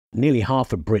Nearly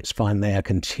half of Brits find they are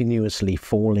continuously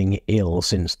falling ill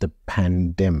since the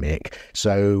pandemic.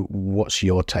 So what's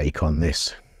your take on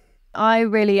this? I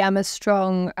really am a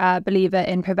strong believer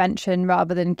in prevention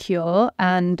rather than cure.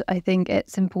 And I think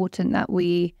it's important that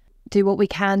we do what we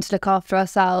can to look after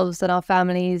ourselves and our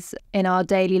families in our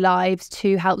daily lives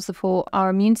to help support our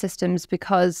immune systems,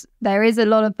 because there is a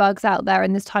lot of bugs out there.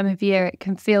 And this time of year, it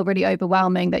can feel really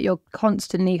overwhelming that you're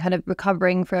constantly kind of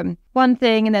recovering from one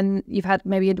thing, and then you've had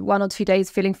maybe 1 or 2 days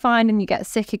feeling fine and you get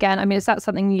sick again. I mean, is that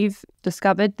something you've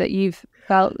discovered that you've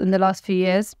felt in the last few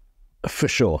years? For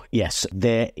sure, yes.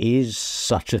 There is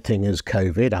such a thing as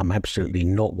COVID. I'm absolutely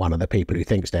not one of the people who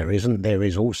thinks there isn't. There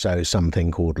is also something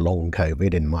called long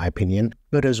COVID, in my opinion.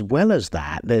 But as well as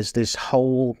that, there's this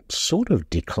whole sort of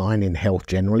decline in health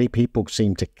generally. People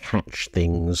seem to catch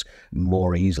things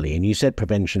more easily. And you said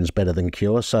prevention's better than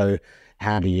cure. So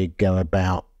how do you go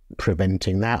about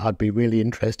preventing that? I'd be really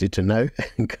interested to know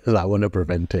because I want to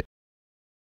prevent it.